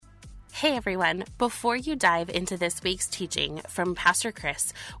Hey everyone, before you dive into this week's teaching from Pastor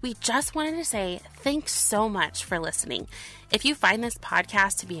Chris, we just wanted to say thanks so much for listening. If you find this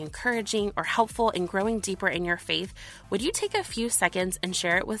podcast to be encouraging or helpful in growing deeper in your faith, would you take a few seconds and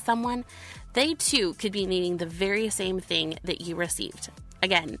share it with someone? They too could be needing the very same thing that you received.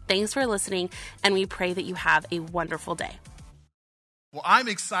 Again, thanks for listening, and we pray that you have a wonderful day. Well, I'm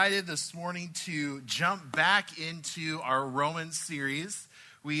excited this morning to jump back into our Romans series.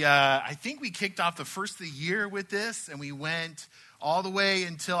 I think we kicked off the first of the year with this, and we went all the way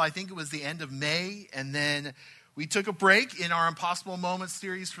until I think it was the end of May, and then we took a break in our Impossible Moments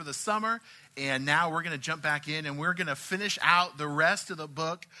series for the summer, and now we're going to jump back in, and we're going to finish out the rest of the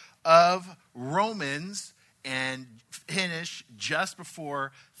book of Romans and finish just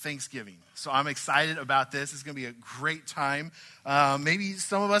before Thanksgiving. So I'm excited about this. It's going to be a great time. Maybe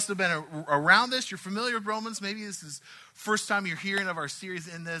some of us have been around this. You're familiar with Romans. Maybe this is first time you're hearing of our series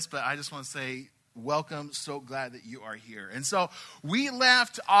in this, but I just want to say welcome. So glad that you are here. And so we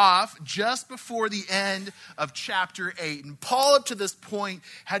left off just before the end of chapter 8. And Paul, up to this point,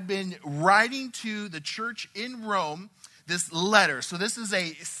 had been writing to the church in Rome this letter. So this is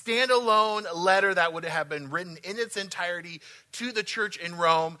a standalone letter that would have been written in its entirety to the church in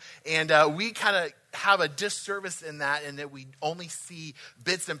Rome. And we kind of have a disservice in that we only see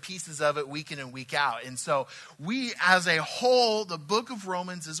bits and pieces of it week in and week out. And so we, as a whole, the book of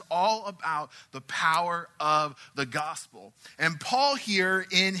Romans is all about the power of the gospel. And Paul here,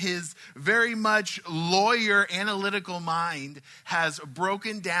 in his very much lawyer analytical mind, has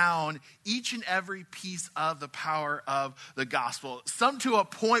broken down each and every piece of the power of the gospel. Some to a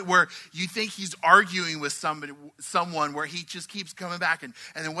point where you think he's arguing with someone where he just keeps coming back and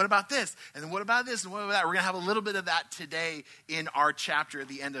then what about this? And then what about this? And what about that? We're going to have a little bit of that today in our chapter at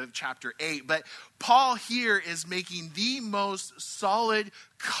the end of chapter 8. But Paul here is making the most solid,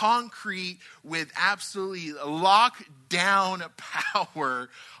 concrete, with absolutely locked down power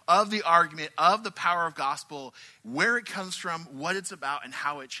of the argument of the power of gospel, where it comes from, what it's about, and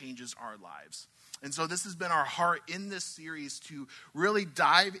how it changes our lives. And so this has been our heart in this series, to really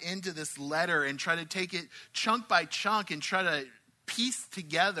dive into this letter and try to take it chunk by chunk and try to piece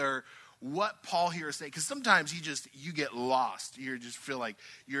together what Paul here is saying. Because sometimes you get lost. You just feel like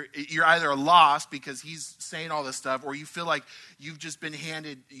you're either lost because he's saying all this stuff, or you feel like you've just been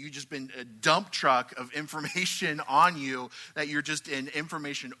a dump truck of information on you, that you're just in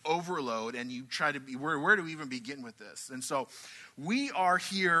information overload, and you try to be, where do we even begin with this? And so we are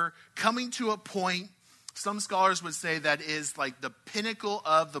here coming to a point, some scholars would say, that is like the pinnacle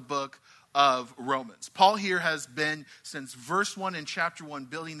of the book of Romans. Paul here has been, since verse 1 in chapter 1,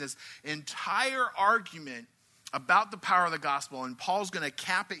 building this entire argument about the power of the gospel, and Paul's going to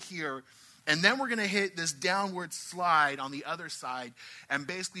cap it here, and then we're going to hit this downward slide on the other side, and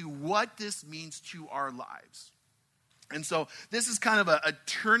basically what this means to our lives. And so this is kind of a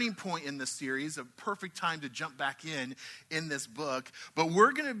turning point in the series, a perfect time to jump back in this book, but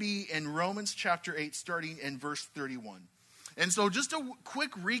we're going to be in Romans chapter 8, starting in verse 31. And so just a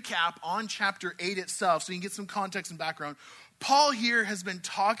quick recap on chapter 8 itself, so you can get some context and background. Paul here has been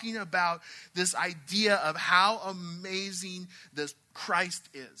talking about this idea of how amazing this Christ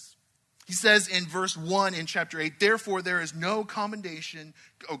is. He says in verse 1 in chapter 8, therefore there is no condemnation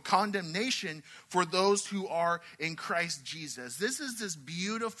for those who are in Christ Jesus. This is this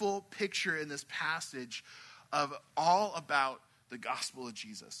beautiful picture in this passage of all about the gospel of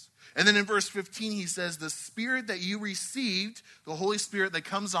Jesus. And then in verse 15, he says, the Spirit that you received, the Holy Spirit that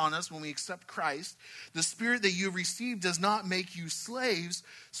comes on us when we accept Christ, the Spirit that you received does not make you slaves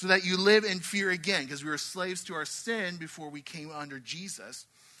so that you live in fear again, because we were slaves to our sin before we came under Jesus.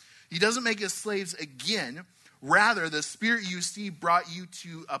 He doesn't make us slaves again. Rather, the Spirit you see brought you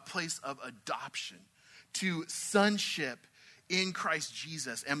to a place of adoption, to sonship in Christ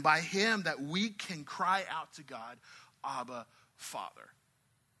Jesus. And by him that we can cry out to God, Abba, Father.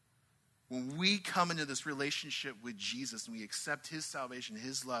 When we come into this relationship with Jesus and we accept his salvation,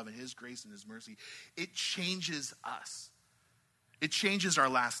 his love, and his grace and his mercy, it changes us. It changes our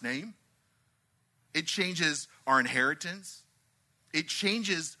last name. It changes our inheritance. It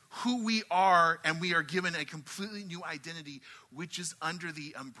changes who we are, and we are given a completely new identity, which is under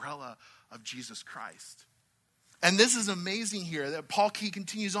the umbrella of Jesus Christ. And this is amazing here that Paul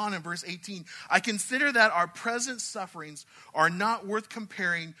continues on in verse 18. I consider that our present sufferings are not worth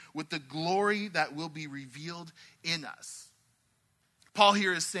comparing with the glory that will be revealed in us. Paul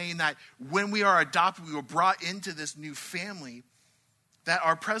here is saying that when we are adopted, we were brought into this new family, that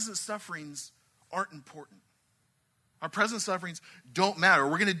our present sufferings aren't important. Our present sufferings don't matter.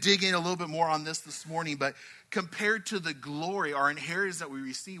 We're going to dig in a little bit more on this morning, but compared to the glory, our inheritance that we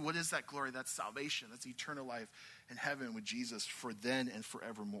receive, what is that glory? That's salvation. That's eternal life in heaven with Jesus for then and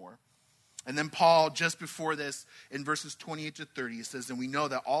forevermore. And then Paul, just before this, in verses 28 to 30, he says, and we know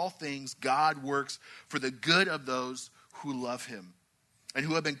that all things God works for the good of those who love him and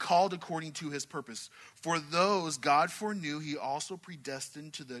who have been called according to his purpose. For those God foreknew, he also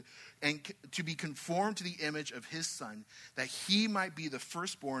predestined to be conformed to the image of his Son, that he might be the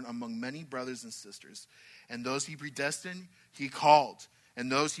firstborn among many brothers and sisters. And those he predestined, he called. And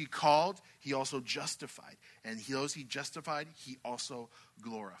those he called, he also justified. And those he justified, he also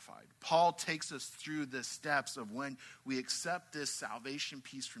glorified. Paul takes us through the steps of when we accept this salvation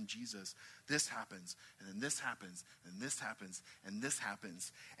piece from Jesus. This happens, and then this happens, and this happens, and this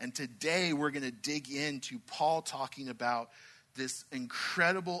happens. And today we're going to dig into Paul talking about this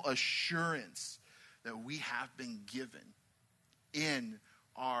incredible assurance that we have been given in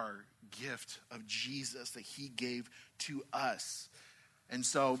our gift of Jesus that he gave to us. And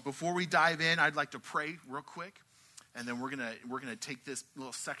so before we dive in, I'd like to pray real quick, and then we're gonna take this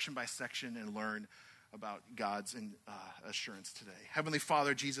little section by section and learn about God's assurance today. Heavenly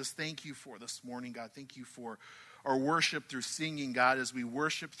Father, Jesus, thank you for this morning, God. Thank you for our worship through singing, God, as we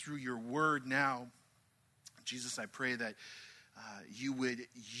worship through your word now. Jesus, I pray that you would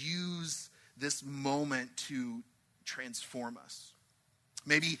use this moment to transform us.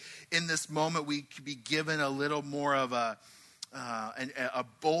 Maybe in this moment we could be given a little more of a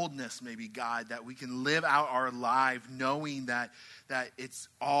boldness, maybe, God, that we can live out our life knowing that it's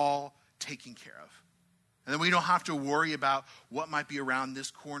all taken care of. And then we don't have to worry about what might be around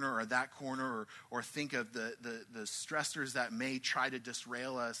this corner or that corner or think of the stressors that may try to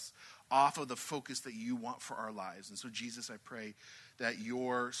disrail us off of the focus that you want for our lives. And so, Jesus, I pray that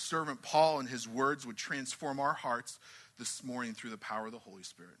your servant Paul and his words would transform our hearts this morning through the power of the Holy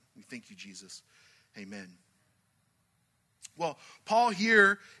Spirit. We thank you, Jesus. Amen. Well, Paul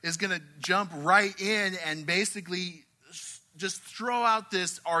here is going to jump right in and basically just throw out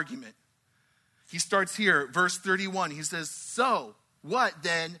this argument. He starts here, verse 31. He says, so what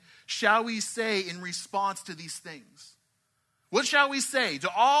then shall we say in response to these things? What shall we say to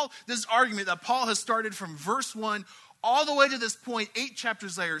all this argument that Paul has started from verse 1 all the way to this point, 8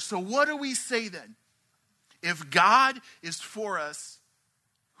 chapters later? So what do we say then? If God is for us,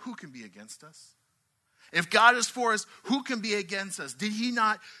 who can be against us? If God is for us, who can be against us? Did he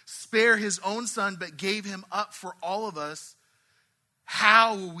not spare his own son, but gave him up for all of us?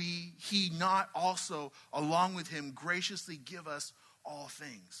 How will he not also, along with him, graciously give us all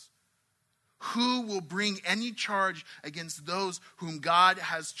things? Who will bring any charge against those whom God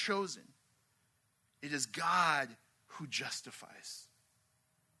has chosen? It is God who justifies.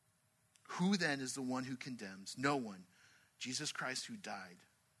 Who then is the one who condemns? No one. Jesus Christ, who died.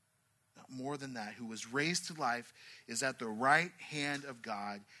 Not more than that, who was raised to life, is at the right hand of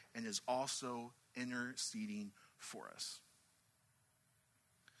God and is also interceding for us.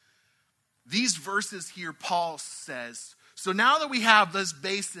 These verses here, Paul says, so now that we have this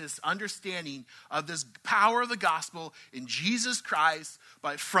basis, understanding of this power of the gospel in Jesus Christ,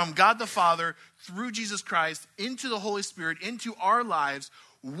 but from God the Father, through Jesus Christ, into the Holy Spirit, into our lives,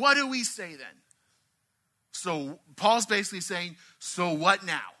 what do we say then? So Paul's basically saying, so what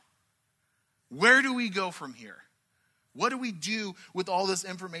now? Where do we go from here? What do we do with all this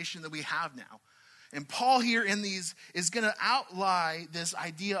information that we have now? And Paul here in these is going to outline this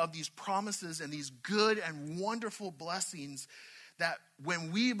idea of these promises and these good and wonderful blessings that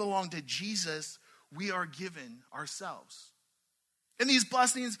when we belong to Jesus, we are given ourselves. In these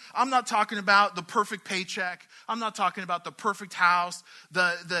blessings, I'm not talking about the perfect paycheck. I'm not talking about the perfect house,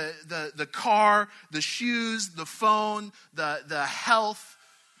 the car, the shoes, the phone, the health.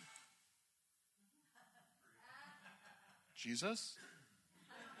 Jesus?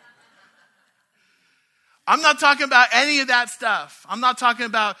 I'm not talking about any of that stuff. I'm not talking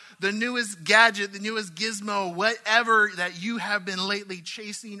about the newest gadget, the newest gizmo, whatever that you have been lately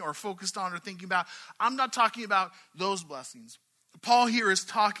chasing or focused on or thinking about. I'm not talking about those blessings. Paul here is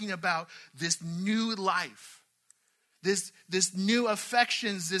talking about this new life, this new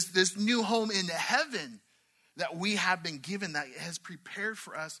affections, this new home in heaven that we have been given, that has prepared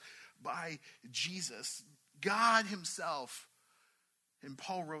for us by Jesus. God himself, and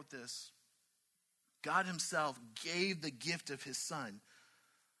Paul wrote this, God himself gave the gift of his son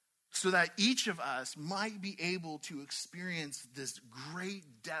so that each of us might be able to experience this great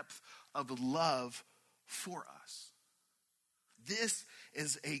depth of love for us. This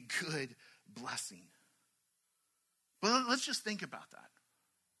is a good blessing. But let's just think about that.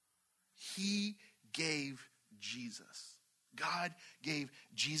 He gave Jesus. God gave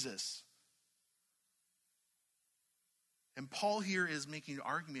Jesus. And Paul here is making an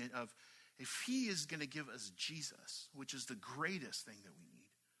argument of, if he is going to give us Jesus, which is the greatest thing that we need,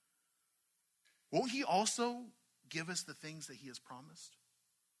 won't he also give us the things that he has promised?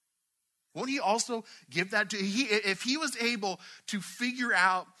 Won't he also give that to if he was able to figure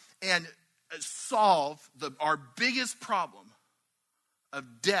out and solve our biggest problem of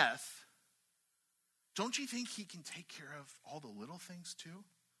death, don't you think he can take care of all the little things too?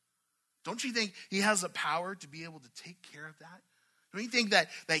 Don't you think he has the power to be able to take care of that? Don't you think that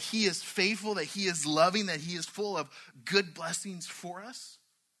he is faithful, that he is loving, that he is full of good blessings for us?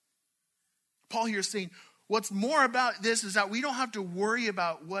 Paul here is saying, what's more about this is that we don't have to worry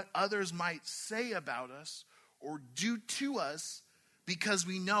about what others might say about us or do to us, because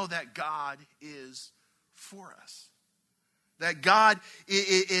we know that God is for us. That God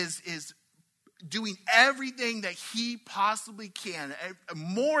is doing everything that he possibly can,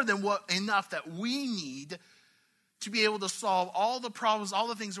 more than enough that we need to be able to solve all the problems, all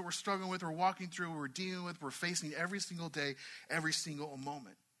the things that we're struggling with, we're walking through, we're dealing with, we're facing every single day, every single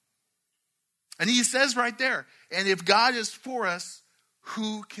moment. And he says right there, and if God is for us,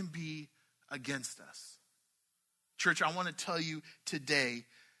 who can be against us? Church, I want to tell you today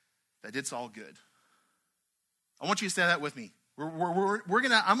that it's all good. I want you to say that with me.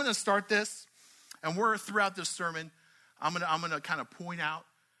 I'm gonna start this, and throughout this sermon, I'm gonna kind of point out,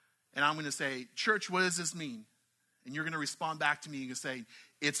 and I'm gonna say, church, what does this mean? And you're gonna respond back to me and say,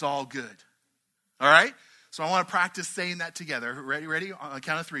 it's all good. All right? So I want to practice saying that together. Ready? On the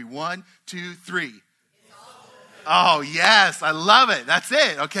count of 3. 1, 2, 3. Oh, yes. I love it. That's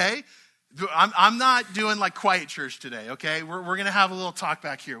it, okay? I'm not doing like quiet church today, okay? We're going to have a little talk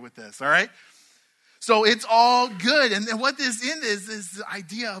back here with this, all right? So it's all good. And what this is the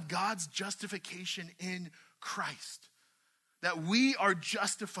idea of God's justification in Christ. That we are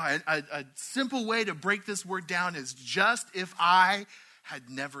justified. A simple way to break this word down is just if I had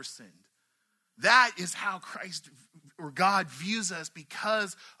never sinned. That is how Christ or God views us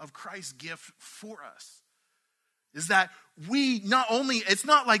because of Christ's gift for us. Is that we not only, it's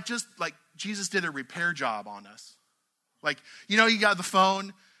not like just like Jesus did a repair job on us. Like, you got the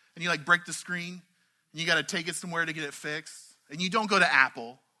phone and you break the screen and you got to take it somewhere to get it fixed. And you don't go to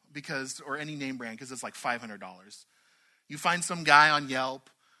Apple or any name brand because it's like $500. You find some guy on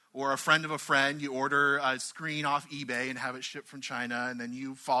Yelp or a friend of a friend, you order a screen off eBay and have it shipped from China, and then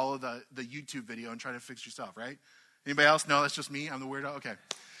you follow the YouTube video and try to fix yourself, right? Anybody else? No, that's just me. I'm the weirdo? Okay.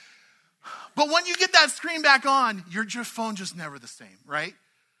 But when you get that screen back on, your phone just never the same, right?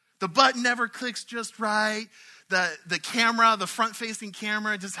 The button never clicks just right. The camera, the front-facing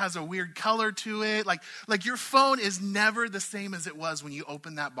camera just has a weird color to it. Like your phone is never the same as it was when you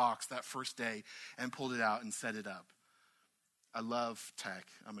opened that box that first day and pulled it out and set it up. I love tech.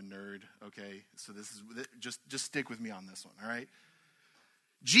 I'm a nerd, okay? So this is just stick with me on this one, all right?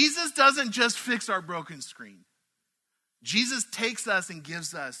 Jesus doesn't just fix our broken screen. Jesus takes us and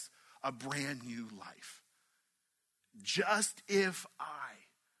gives us a brand new life. Just if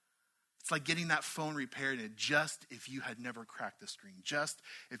it's like getting that phone repaired, and just if you had never cracked the screen, just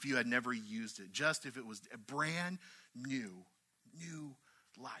if you had never used it, just if it was a brand new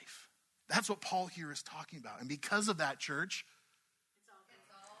life. That's what Paul here is talking about. And because of that, church,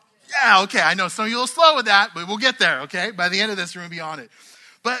 yeah, okay, I know some of you are a little slow with that, but we'll get there, okay? By the end of this, we're going to be on it.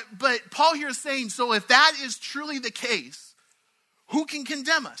 But Paul here is saying, so if that is truly the case, who can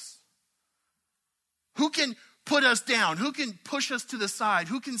condemn us? Who can put us down? Who can push us to the side?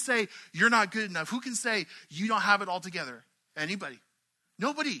 Who can say, you're not good enough? Who can say, you don't have it all together? Anybody?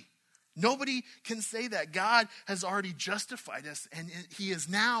 Nobody. Nobody can say that. God has already justified us, and he is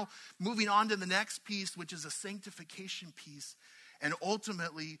now moving on to the next piece, which is a sanctification piece, and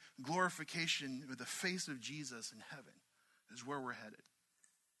ultimately glorification with the face of Jesus in heaven is where we're headed.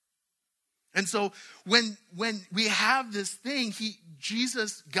 And so when we have this thing,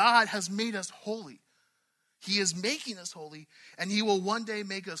 God has made us holy. He is making us holy, and he will one day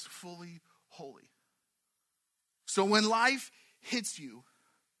make us fully holy. So when life hits you,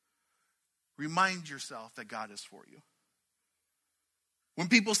 remind yourself that God is for you. When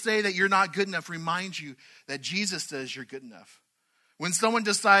people say that you're not good enough, remind you that Jesus says you're good enough. When someone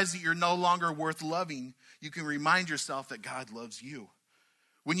decides that you're no longer worth loving, you can remind yourself that God loves you.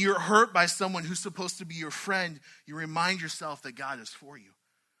 When you're hurt by someone who's supposed to be your friend, you remind yourself that God is for you.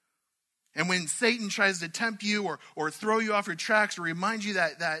 And when Satan tries to tempt you or throw you off your tracks or remind you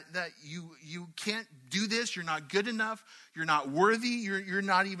that you can't do this, you're not good enough, you're not worthy, you're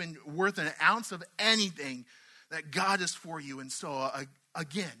not even worth an ounce of anything, that God is for you. And so,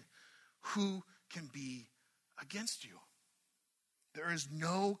 again, who can be against you. There is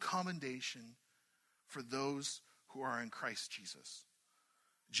no commendation for those who are in Christ Jesus.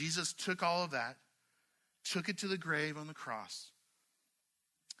 Jesus took all of that, took it to the grave on the cross,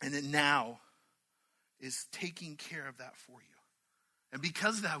 and it now is taking care of that for you. And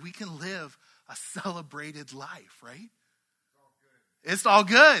because of that, we can live a celebrated life, right? It's all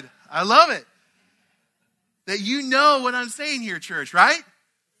good. I love it. That you know what I'm saying here, church, right?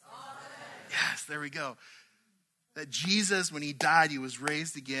 Yes, there we go. That Jesus, when he died, he was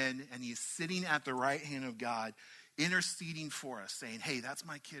raised again, and he's sitting at the right hand of God, interceding for us, saying, hey, that's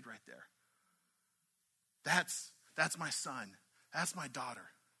my kid right there. That's my son. That's my daughter.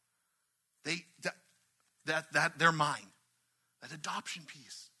 They're mine. That adoption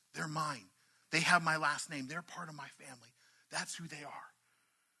piece, they're mine. They have my last name. They're part of my family. That's who they are.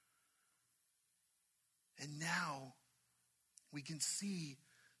 And now we can see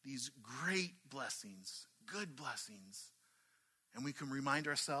these great blessings, good blessings, and we can remind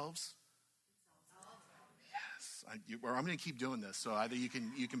ourselves, yes, I'm going to keep doing this. So either you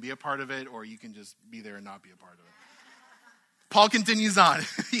can be a part of it, or you can just be there and not be a part of it. Paul continues on.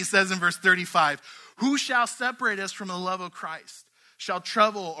 He says in verse 35, who shall separate us from the love of Christ? Shall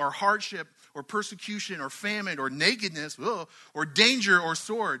trouble or hardship or persecution or famine or nakedness or danger or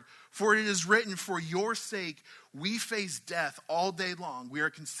sword? For it is written, for your sake we face death all day long. We are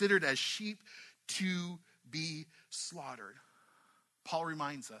considered as sheep to be slaughtered. Paul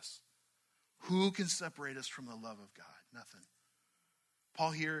reminds us, who can separate us from the love of God? Nothing.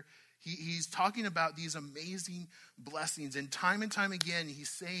 Paul here, he's talking about these amazing blessings. And time again, he's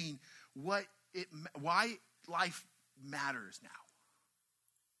saying why life matters now.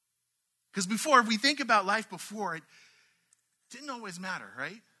 Because before, if we think about life before, it didn't always matter,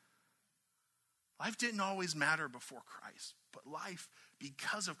 right? Life didn't always matter before Christ. But life,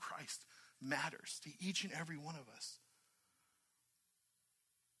 because of Christ, matters to each and every one of us.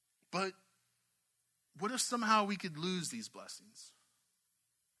 But what if somehow we could lose these blessings?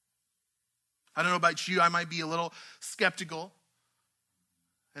 I don't know about you, I might be a little skeptical.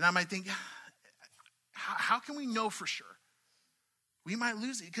 And I might think, how can we know for sure? We might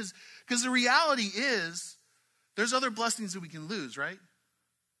lose it. Because the reality is, there's other blessings that we can lose, right?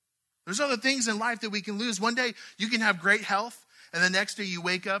 There's other things in life that we can lose. One day, you can have great health, and the next day you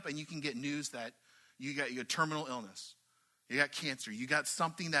wake up and you can get news that you got terminal illness. You got cancer. You got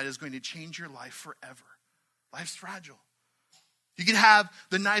something that is going to change your life forever. Life's fragile. You can have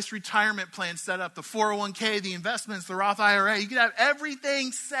the nice retirement plan set up, the 401k, the investments, the Roth IRA. You can have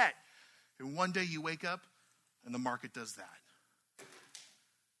everything set. And one day you wake up and the market does that.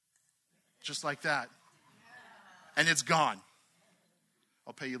 Just like that. And it's gone.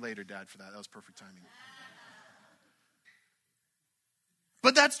 I'll pay you later, Dad, for that. That was perfect timing.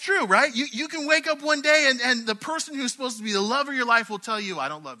 But that's true, right? You can wake up one day and the person who's supposed to be the love of your life will tell you, I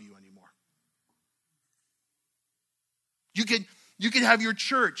don't love you anymore. You can have your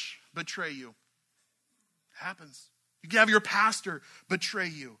church betray you. It happens. You can have your pastor betray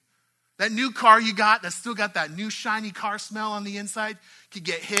you. That new car you got that's still got that new shiny car smell on the inside could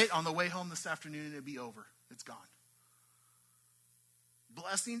get hit on the way home this afternoon and it'd be over. It's gone.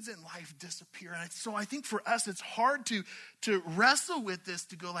 Blessings in life disappear. And so I think for us, it's hard to wrestle with this,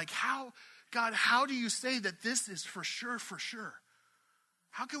 to go like, how do you say that this is for sure, for sure?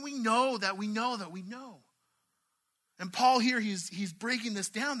 How can we know that we know that we know? And Paul here, he's breaking this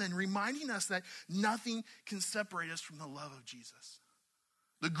down, then reminding us that nothing can separate us from the love of Jesus.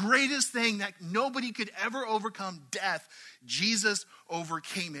 The greatest thing that nobody could ever overcome, death, Jesus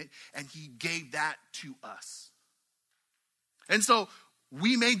overcame it, and he gave that to us. And so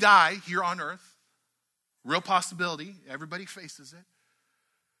we may die here on earth. Real possibility. Everybody faces it.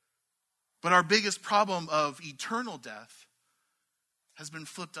 But our biggest problem of eternal death has been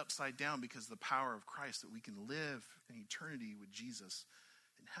flipped upside down because of the power of Christ, that we can live in eternity with Jesus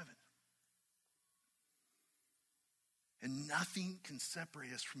in heaven. And nothing can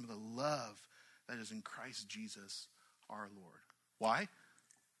separate us from the love that is in Christ Jesus our Lord. Why?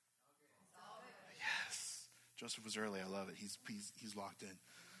 Yes. Joseph was early. I love it. He's locked in.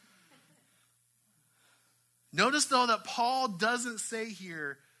 Notice, though, that Paul doesn't say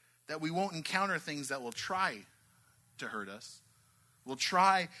here that we won't encounter things that will try to hurt us, will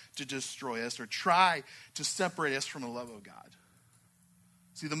try to destroy us, or try to separate us from the love of God.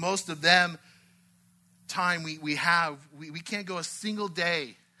 See, the most of them time we can't go a single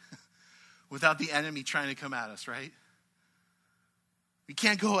day without the enemy trying to come at us, right? We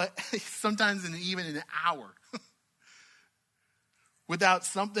can't go sometimes even an hour without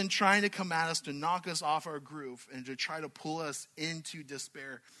something trying to come at us to knock us off our groove and to try to pull us into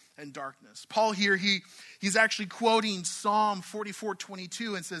despair and darkness. Paul here, he's actually quoting Psalm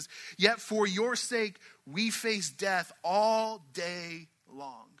 44:22 and says, "Yet for your sake we face death all day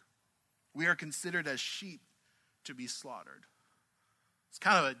long. We are considered as sheep to be slaughtered." It's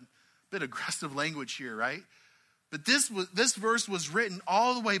kind of a bit aggressive language here, right? But this verse was written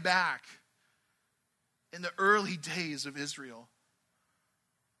all the way back in the early days of Israel.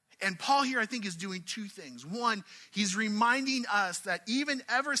 And Paul here, I think, is doing two things. One, he's reminding us that even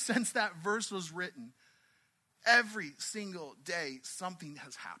ever since that verse was written, every single day something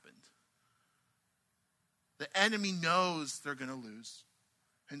has happened. The enemy knows they're going to lose.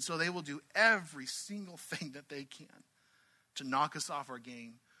 And so they will do every single thing that they can to knock us off our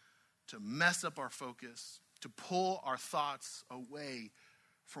game, to mess up our focus, to pull our thoughts away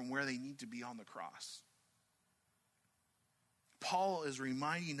from where they need to be on the cross. Paul is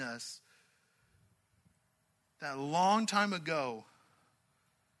reminding us that a long time ago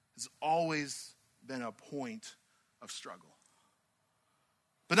has always been a point of struggle.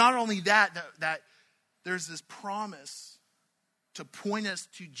 But not only that there's this promise to point us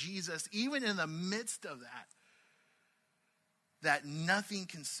to Jesus, even in the midst of that nothing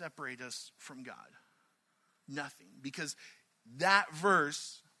can separate us from God. Nothing. Because that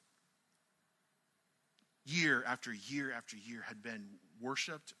verse, year after year after year, had been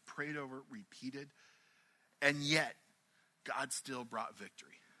worshiped, prayed over, repeated, and yet God still brought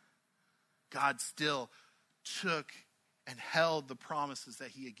victory. God still took and held the promises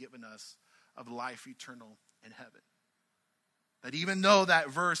that he had given us of life eternal in heaven. That even though that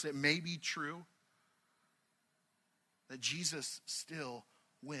verse, it may be true, that Jesus still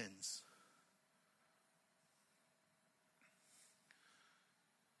wins.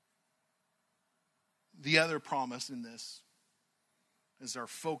 The other promise in this is our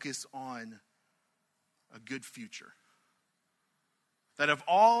focus on a good future. That if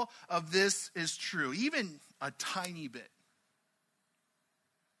all of this is true, even a tiny bit,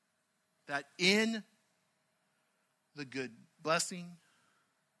 that in the good blessing,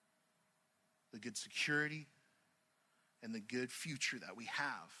 the good security, and the good future that we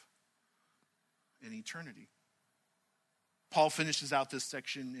have in eternity. Paul finishes out this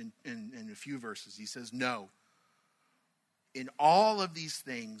section in a few verses. He says, "No, in all of these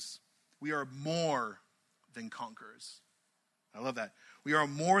things, we are more than conquerors." I love that. "We are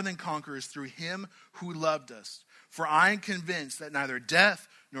more than conquerors through him who loved us. For I am convinced that neither death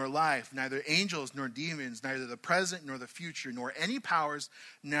nor life, neither angels nor demons, neither the present nor the future, nor any powers,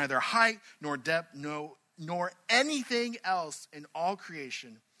 neither height nor depth, nor anything else in all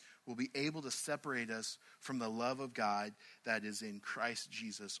creation will be able to separate us from the love of God that is in Christ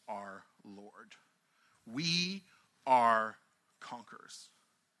Jesus our Lord." We are conquerors.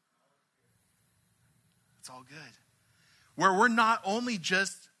 It's all good. Where we're not only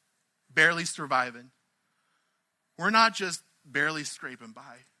just barely surviving, we're not just barely scraping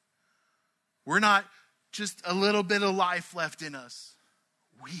by, we're not just a little bit of life left in us.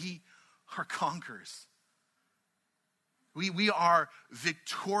 We are conquerors. We are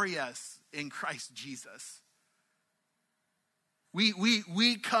victorious in Christ Jesus.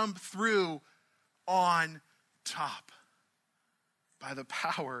 We come through on top by the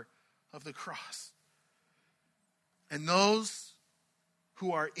power of the cross. And those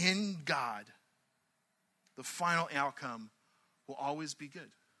who are in God, the final outcome will always be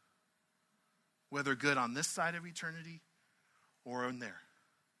good. Whether good on this side of eternity or in there.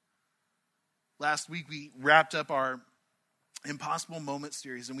 Last week we wrapped up our Impossible Moment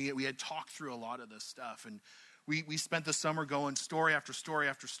series, and we had talked through a lot of this stuff. And we spent the summer going story after story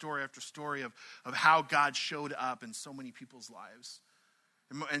after story after story of how God showed up in so many people's lives.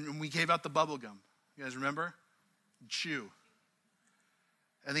 And we gave out the bubble gum. You guys remember? Chew.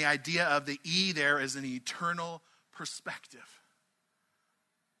 And the idea of the E there is an eternal perspective.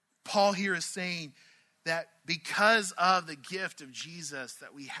 Paul here is saying that because of the gift of Jesus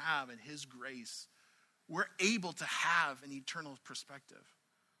that we have and his grace, we're able to have an eternal perspective.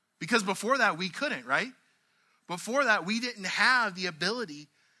 Because before that, we couldn't, right? Before that, we didn't have the ability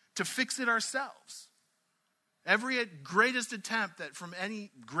to fix it ourselves. Every greatest attempt that from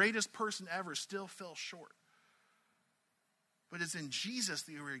any greatest person ever still fell short. But it's in Jesus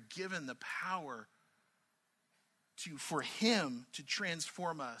that we were given the power for him to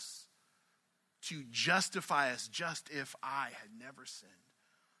transform us, to justify us just if I had never sinned.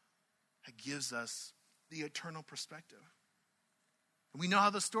 It gives us the eternal perspective. And we know how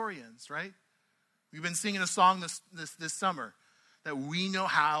the story ends, right? We've been singing a song this summer that we know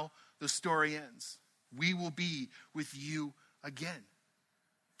how the story ends. We will be with you again.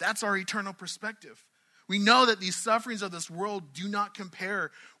 That's our eternal perspective. We know that these sufferings of this world do not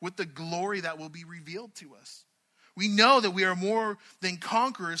compare with the glory that will be revealed to us. We know that we are more than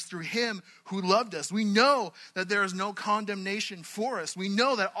conquerors through him who loved us. We know that there is no condemnation for us. We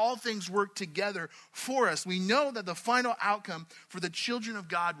know that all things work together for us. We know that the final outcome for the children of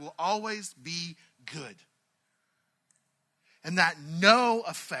God will always be good. And that no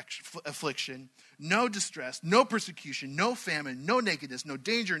affliction, no distress, no persecution, no famine, no nakedness, no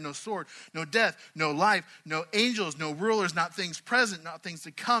danger, no sword, no death, no life, no angels, no rulers, not things present, not things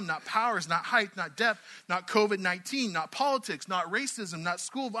to come, not powers, not height, not depth, not COVID-19, not politics, not racism, not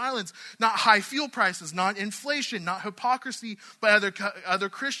school violence, not high fuel prices, not inflation, not hypocrisy by other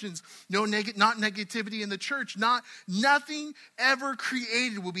Christians, not negativity in the church, nothing ever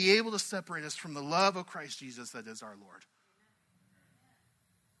created will be able to separate us from the love of Christ Jesus that is our Lord.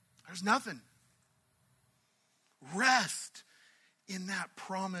 There's nothing. Rest in that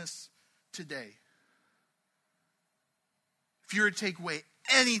promise today. If you were to take away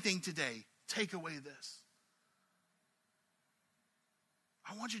anything today, take away this.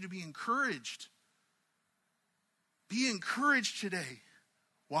 I want you to be encouraged. Be encouraged today.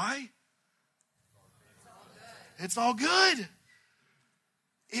 Why? It's all good.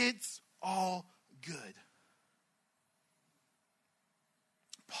 It's all good.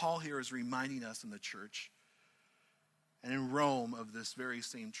 Paul here is reminding us in the church and in Rome of this very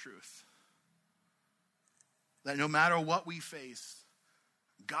same truth. That no matter what we face,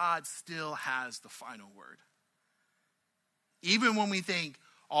 God still has the final word. Even when we think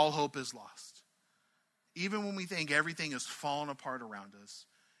all hope is lost. Even when we think everything is falling apart around us.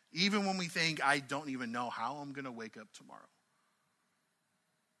 Even when we think I don't even know how I'm going to wake up tomorrow.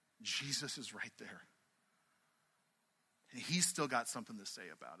 Jesus is right there. And he's still got something to say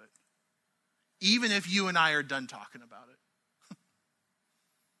about it. Even if you and I are done talking about it.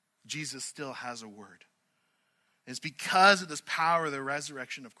 Jesus still has a word. And it's because of this power of the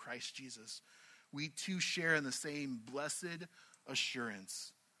resurrection of Christ Jesus, we too share in the same blessed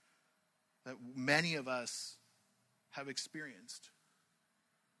assurance that many of us have experienced.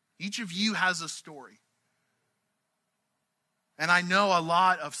 Each of you has a story. And I know a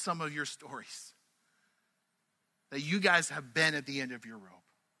lot of some of your stories. That you guys have been at the end of your rope.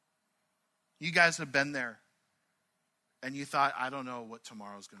 You guys have been there. And you thought, I don't know what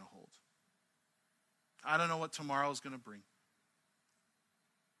tomorrow's going to hold. I don't know what tomorrow's going to bring.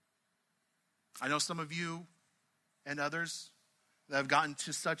 I know some of you and others that have gotten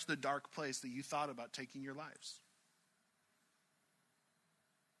to such the dark place that you thought about taking your lives.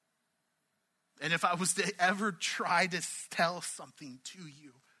 And if I was to ever try to tell something to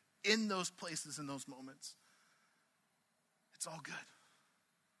you in those places, in those moments, it's all good.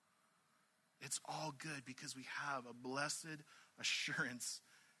 It's all good because we have a blessed assurance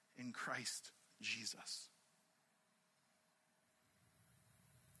in Christ Jesus.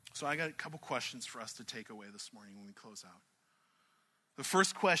 So I got a couple questions for us to take away this morning when we close out. The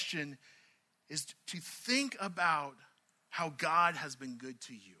first question is to think about how God has been good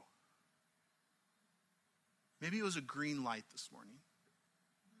to you. Maybe it was a green light this morning.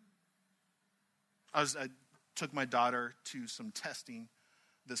 I took my daughter to some testing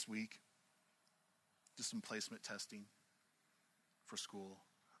this week, just some placement testing for school,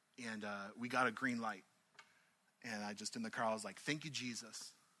 and we got a green light. And I just in the car, I was like, "Thank you,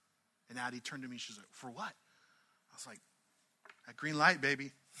 Jesus." And Addie turned to me, she's like, "For what?" I was like, "That green light,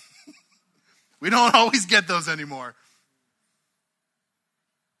 baby." We don't always get those anymore.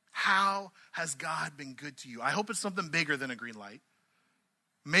 How has God been good to you? I hope it's something bigger than a green light.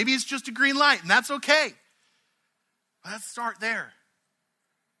 Maybe it's just a green light, and that's okay. Let's start there.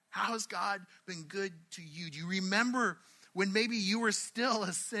 How has God been good to you? Do you remember when maybe you were still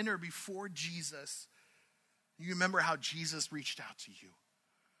a sinner before Jesus? You remember how Jesus reached out to you.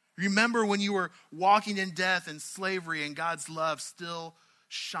 Remember when you were walking in death and slavery and God's love still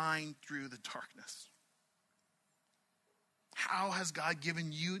shined through the darkness. How has God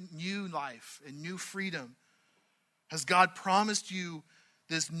given you new life and new freedom? Has God promised you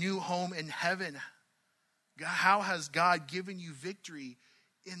this new home in heaven? How has God given you victory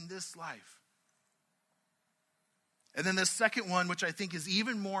in this life? And then the second one, which I think is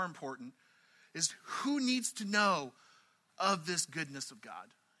even more important, is who needs to know of this goodness of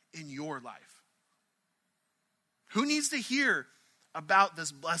God in your life? Who needs to hear about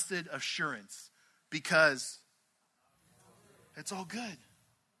this blessed assurance? Because it's all good.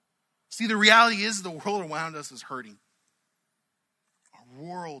 See, the reality is the world around us is hurting. Our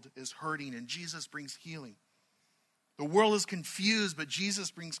world is hurting, and Jesus brings healing. The world is confused, but Jesus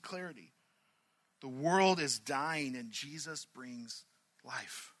brings clarity. The world is dying, and Jesus brings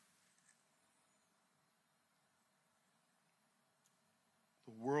life.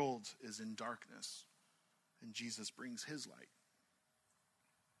 world is in darkness, and Jesus brings his light.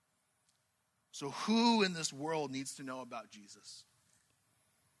 So who in this world needs to know about Jesus?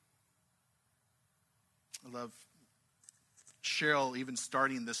 I love Cheryl even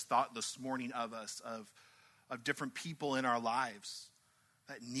starting this thought this morning of us, of different people in our lives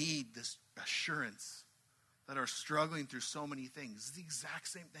that need this assurance, that are struggling through so many things. It's the exact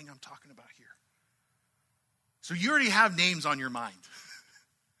same thing I'm talking about here. So you already have names on your mind.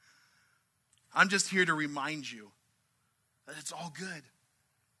 I'm just here to remind you that it's all good.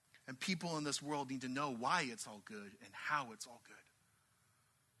 And people in this world need to know why it's all good and how it's all good.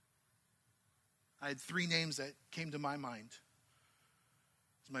 I had 3 names that came to my mind.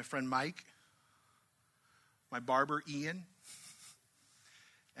 It's my friend Mike, my barber Ian,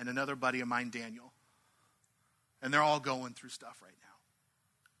 and another buddy of mine, Daniel. And they're all going through stuff right now.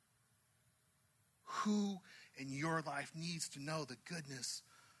 Who in your life needs to know the goodness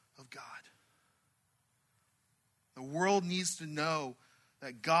of God? The world needs to know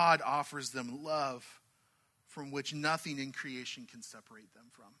that God offers them love from which nothing in creation can separate them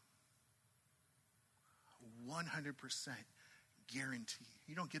from. 100% guarantee.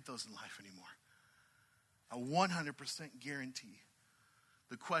 You don't get those in life anymore. A 100% guarantee.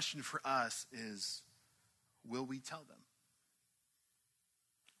 The question for us is, will we tell them?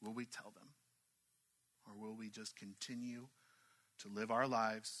 Will we tell them? Or will we just continue to live our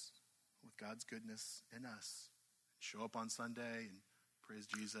lives with God's goodness in us? Show up on Sunday and praise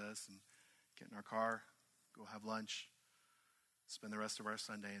Jesus and get in our car, go have lunch, spend the rest of our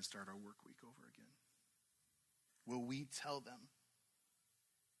Sunday and start our work week over again? Will we tell them?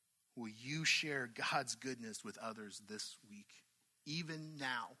 Will you share God's goodness with others this week, even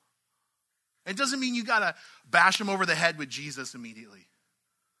now? It doesn't mean you got to bash them over the head with Jesus immediately.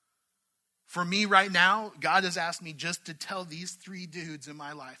 For me right now, God has asked me just to tell these 3 dudes in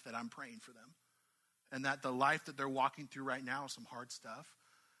my life that I'm praying for them. And that the life that they're walking through right now, some hard stuff,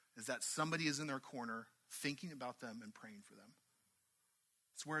 is that somebody is in their corner thinking about them and praying for them.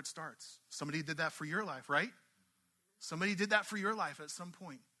 It's where it starts. Somebody did that for your life, right? Somebody did that for your life at some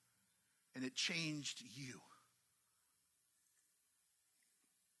point, and it changed you.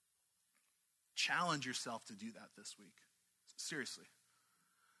 Challenge yourself to do that this week. Seriously.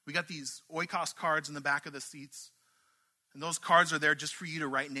 We got these Oikos cards in the back of the seats. And those cards are there just for you to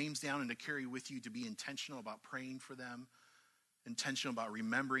write names down and to carry with you, to be intentional about praying for them, intentional about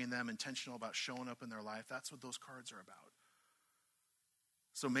remembering them, intentional about showing up in their life. That's what those cards are about.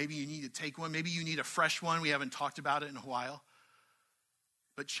 So maybe you need to take one. Maybe you need a fresh one. We haven't talked about it in a while.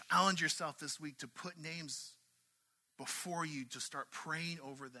 But challenge yourself this week to put names before you, to start praying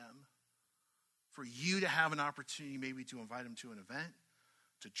over them, for you to have an opportunity maybe to invite them to an event,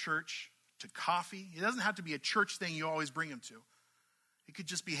 to church, to coffee. It doesn't have to be a church thing you always bring them to. It could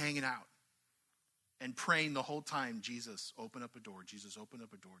just be hanging out and praying the whole time, Jesus, open up a door. Jesus, open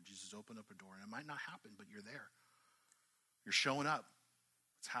up a door. Jesus, open up a door. And it might not happen, but you're there. You're showing up.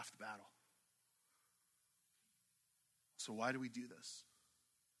 It's half the battle. So why do we do this?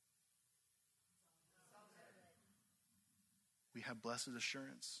 We have blessed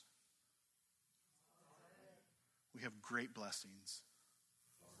assurance. We have great blessings.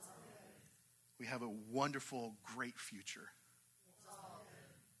 We have a wonderful, great future.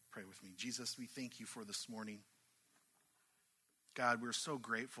 Pray with me. Jesus, we thank you for this morning. God, we're so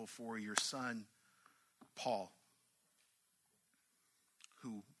grateful for your son, Paul,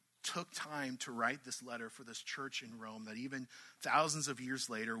 who took time to write this letter for this church in Rome that even thousands of years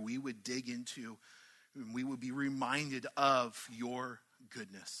later we would dig into and we would be reminded of your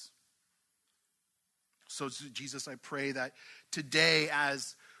goodness. So, Jesus, I pray that today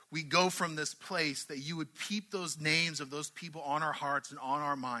as we go from this place, that you would keep those names of those people on our hearts and on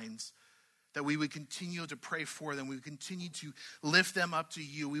our minds, that we would continue to pray for them. We would continue to lift them up to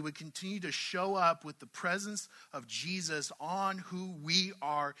you. We would continue to show up with the presence of Jesus on who we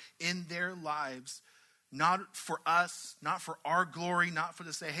are in their lives, not for us, not for our glory, not for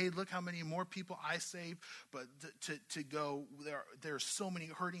to say, hey, look how many more people I saved, but to go, there are so many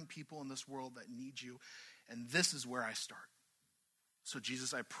hurting people in this world that need you, and this is where I start. So,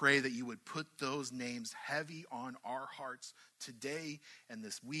 Jesus, I pray that you would put those names heavy on our hearts today and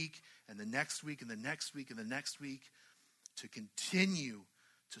this week and the next week and the next week and the next week, to continue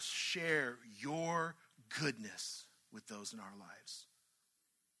to share your goodness with those in our lives.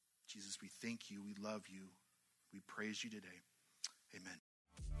 Jesus, we thank you. We love you. We praise you today. Amen.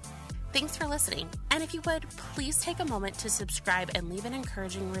 Thanks for listening. And if you would, please take a moment to subscribe and leave an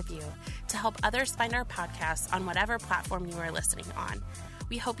encouraging review to help others find our podcast on whatever platform you are listening on.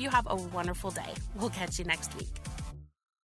 We hope you have a wonderful day. We'll catch you next week.